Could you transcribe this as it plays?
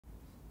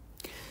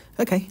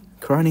Okay,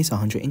 Coroneos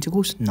 100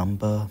 integrals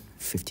number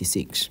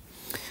 56.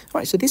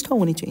 Alright, so this time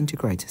we need to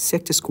integrate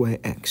sector square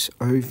x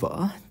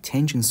over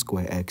tangent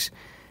square x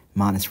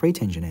minus 3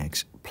 tangent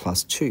x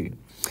plus 2.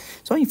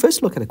 So when you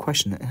first look at the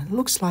question, it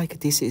looks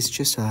like this is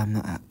just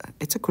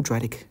it's a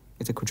quadratic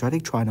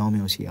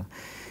trinomials here.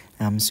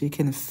 So you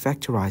can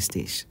factorize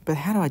this. But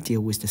how do I deal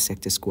with the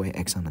sector square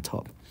x on the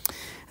top?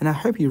 And I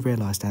hope you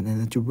realize that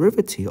the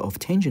derivative of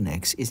tangent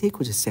x is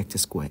equal to sector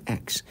square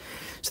x.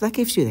 So that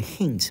gives you the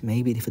hint,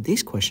 maybe for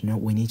this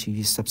question, we need to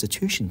use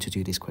substitution to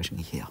do this question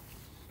here.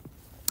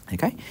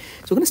 Okay,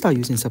 so we're going to start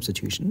using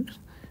substitution.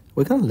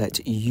 We're going to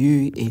let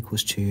u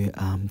equals to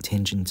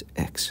tangent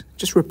x,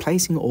 just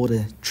replacing all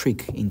the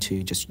trick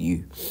into just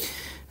u.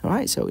 All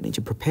right, so we need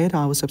to prepare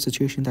our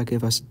substitution that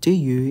gives us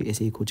du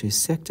is equal to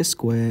sector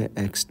square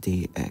x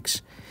dx.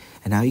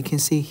 And now you can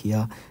see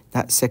here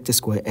that sector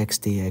square x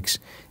dx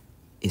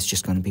is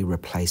just going to be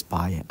replaced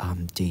by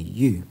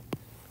du.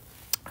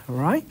 All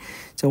right,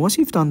 so once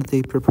you've done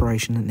the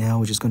preparation, now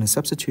we're just going to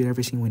substitute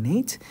everything we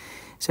need.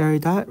 So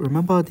that,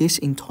 remember, this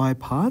entire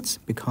part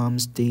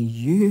becomes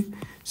du.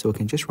 So we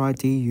can just write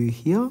du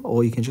here,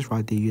 or you can just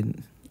write du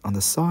on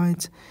the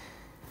side.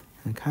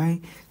 Okay,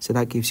 so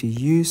that gives you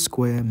u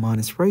squared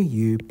minus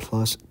 3u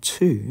plus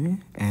 2,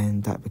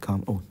 and that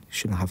becomes, oh,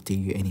 shouldn't have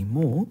du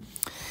anymore.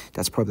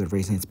 That's probably the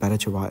reason it's better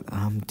to write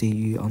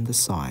du on the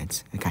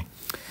side. Okay.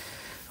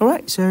 All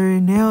right, so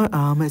now,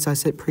 as I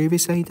said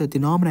previously, the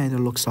denominator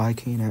looks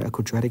like, a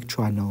quadratic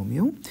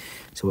trinomial.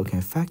 So we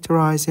can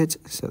factorize it.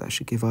 So that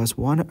should give us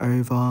 1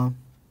 over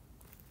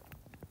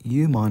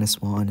u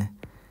minus 1,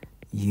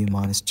 u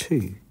minus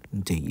 2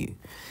 du.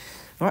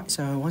 All right,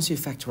 so once you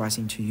factorize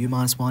into u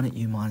minus 1 and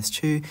u minus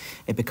 2,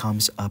 it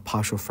becomes a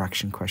partial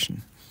fraction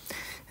question.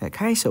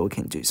 Okay, so we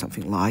can do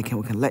something like,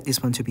 and we can let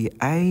this one to be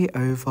a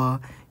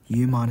over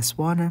u minus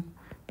 1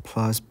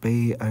 plus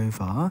b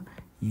over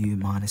u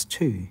minus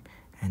 2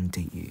 and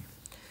du.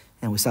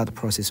 And we start the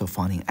process of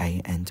finding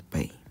a and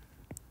b.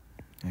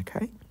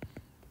 Okay.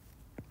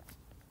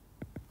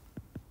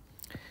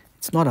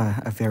 It's not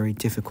a very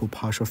difficult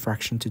partial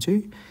fraction to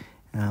do.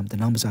 The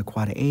numbers are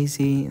quite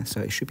easy, so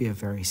it should be a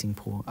very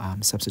simple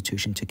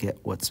substitution to get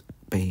what's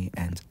b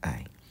and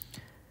a.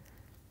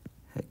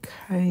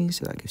 Okay,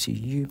 so that gives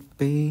you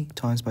ub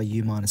times by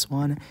u minus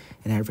 1,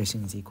 and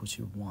everything is equal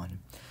to 1.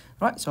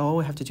 Right, so all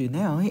we have to do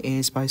now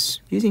is by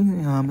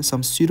using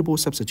some suitable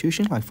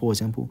substitution, like for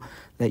example,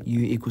 let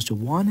u equals to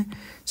 1.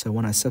 So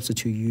when I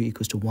substitute u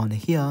equals to 1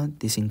 here,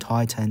 this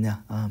entire term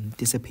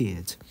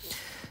disappeared.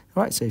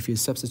 All right, so if you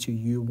substitute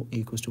u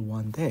equals to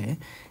 1 there,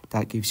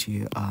 that gives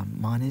you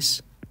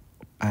minus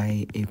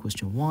a equals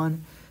to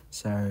 1.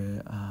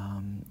 So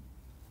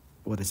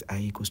what is a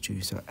equals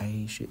to? So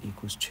a should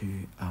equals to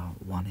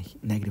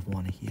negative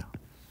 1 here.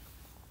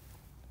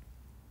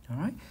 All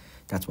right,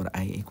 that's what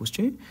a equals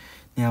to.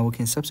 Now we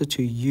can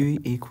substitute u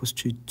equals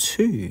to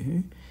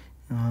 2,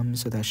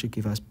 so that should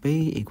give us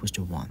b equals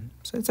to 1.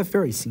 So it's a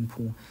very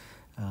simple,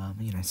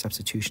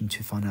 substitution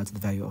to find out the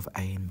value of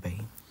a and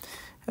b.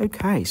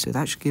 Okay, so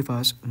that should give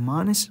us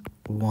minus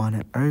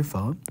 1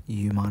 over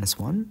u minus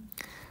 1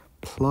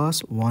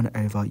 plus 1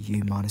 over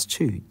u minus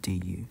 2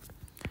 du.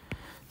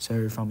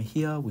 So from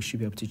here, we should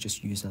be able to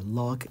just use a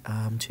log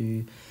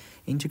to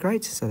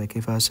integrate. So that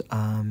gives us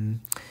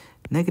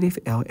negative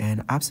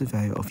ln absolute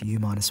value of u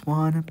minus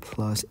 1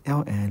 plus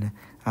ln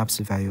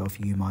absolute value of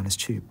u minus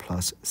 2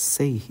 plus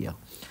c here.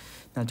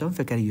 Now don't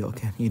forget you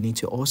need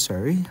to also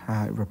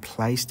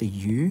replace the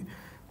u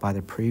by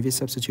the previous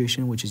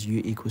substitution, which is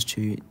u equals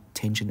to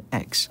tangent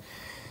x.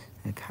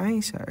 Okay,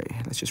 so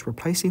let's just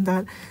replacing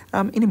that.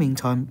 In the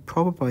meantime,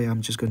 probably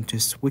I'm just going to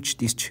switch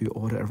these two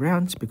order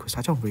around because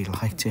I don't really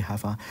like to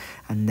have a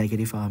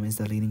negative as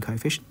the leading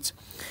coefficients.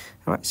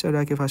 All right, so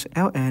that gives us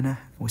ln.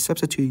 We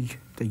substitute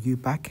the u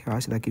back, all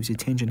right, so that gives you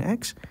tangent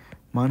x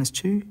minus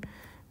 2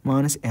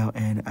 minus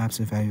ln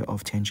absolute value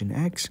of tangent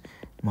x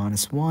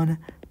minus 1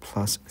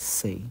 plus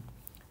c.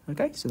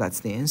 Okay, so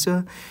that's the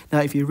answer. Now,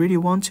 if you really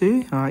want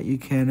to, all right, you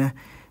can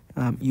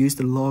use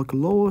the log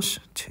laws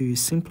to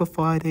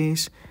simplify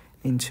this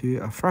into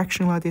a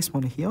fraction like this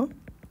one here.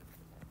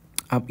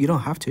 You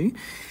don't have to,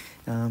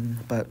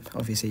 but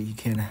obviously you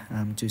can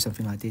do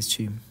something like this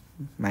to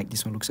make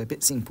this one look a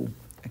bit simple.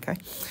 Okay,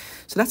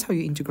 so that's how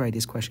you integrate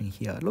this question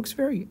here.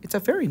 It's a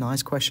very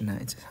nice question.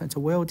 It's a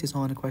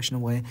well-designed question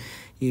where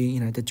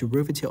the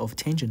derivative of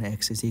tangent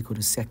x is equal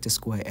to sector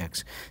square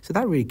x. So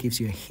that really gives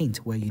you a hint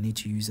where you need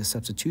to use a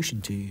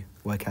substitution to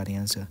work out the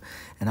answer.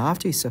 And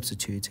after you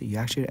substitute, you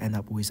actually end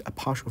up with a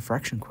partial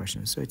fraction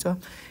question. So it's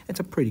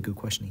a pretty good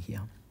question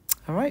here.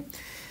 All right.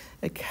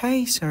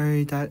 Okay,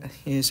 so that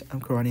is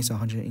Coroneos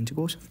 100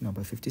 integrals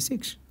number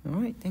 56. All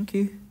right, thank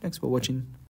you. Thanks for watching.